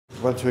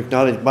want to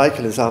acknowledge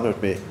Michael has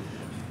honoured me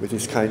with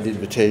his kind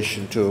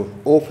invitation to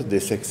open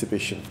this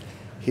exhibition,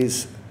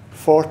 his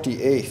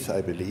 48th,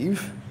 I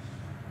believe.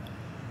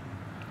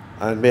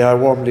 And may I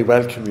warmly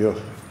welcome you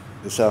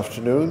this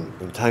afternoon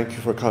and thank you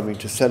for coming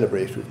to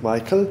celebrate with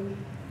Michael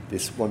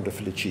this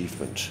wonderful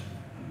achievement.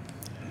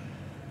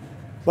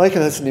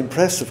 Michael has an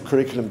impressive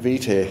curriculum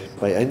vitae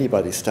by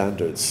anybody's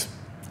standards.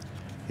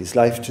 His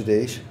life to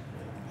date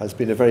has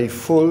been a very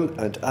full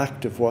and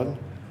active one,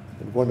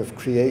 and one of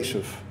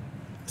creative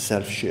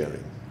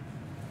self-sharing.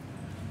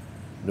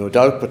 No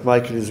doubt, but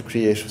Michael is a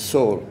creative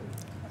soul,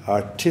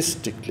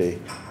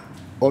 artistically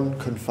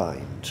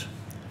unconfined,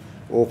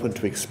 open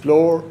to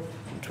explore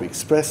and to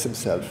express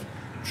himself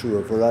through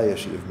a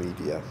variety of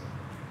media.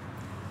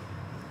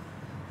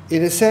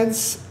 In a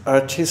sense,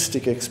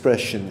 artistic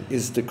expression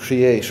is the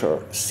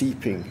creator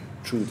seeping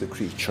through the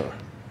creature.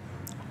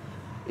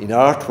 In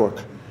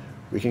artwork,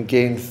 we can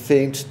gain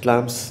faint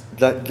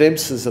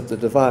glimpses of the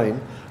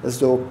divine as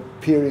though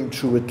peering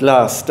through a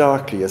glass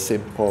darkly, as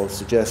St. Paul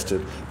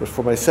suggested, but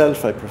for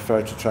myself I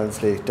prefer to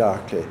translate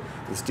darkly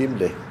as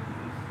dimly.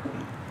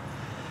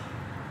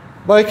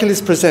 Michael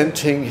is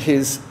presenting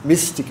his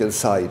mystical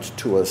side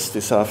to us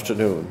this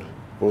afternoon,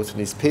 both in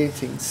his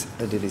paintings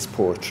and in his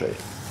poetry.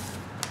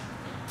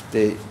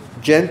 They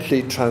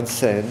gently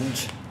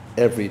transcend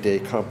everyday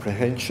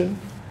comprehension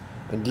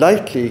and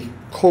lightly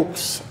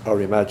coax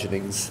our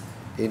imaginings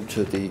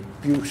into the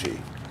beauty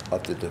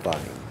of the divine.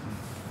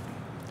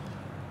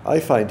 I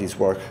find his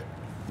work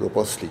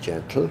robustly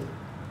gentle,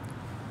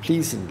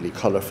 pleasingly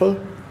colourful,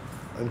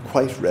 and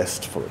quite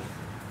restful.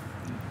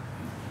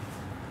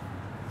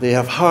 They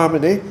have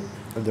harmony,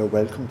 and they're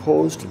well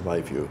composed in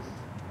my view.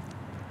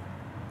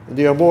 And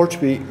they are more to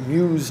be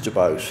mused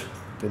about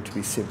than to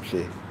be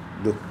simply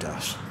looked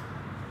at.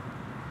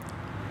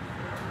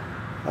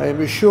 I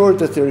am assured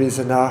that there is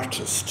an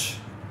artist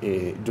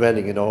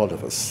dwelling in all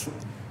of us.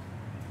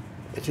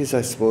 It is,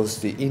 I suppose,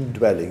 the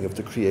indwelling of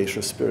the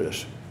Creator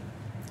Spirit,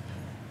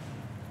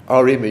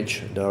 our image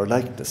and our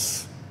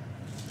likeness.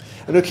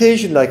 An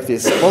occasion like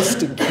this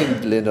must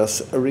enkindle in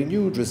us a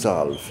renewed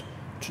resolve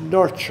to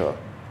nurture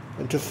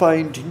and to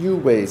find new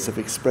ways of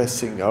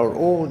expressing our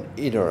own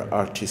inner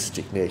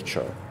artistic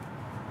nature.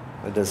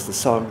 And as the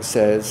song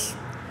says,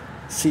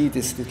 see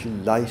this little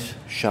light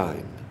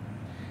shine.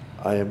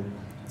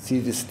 See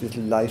this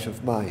little light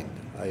of mine,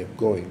 I am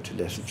going to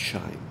let it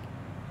shine.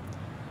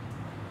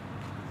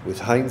 With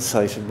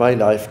hindsight in my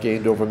life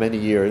gained over many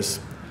years,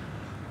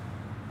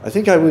 I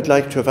think I would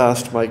like to have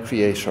asked my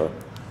Creator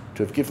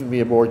to have given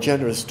me a more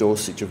generous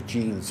dosage of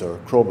genes or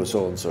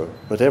chromosomes or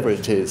whatever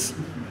it is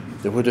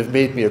that would have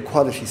made me a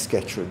quality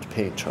sketcher and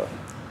painter.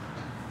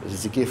 It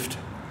is a gift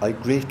I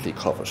greatly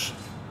covet.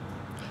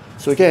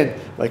 So again,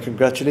 my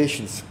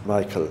congratulations,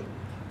 Michael,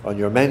 on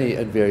your many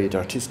and varied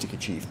artistic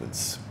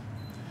achievements.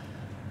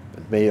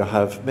 And may you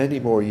have many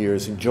more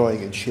years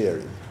enjoying and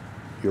sharing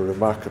your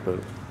remarkable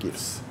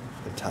gifts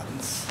and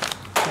talents.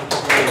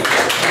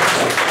 Thank you.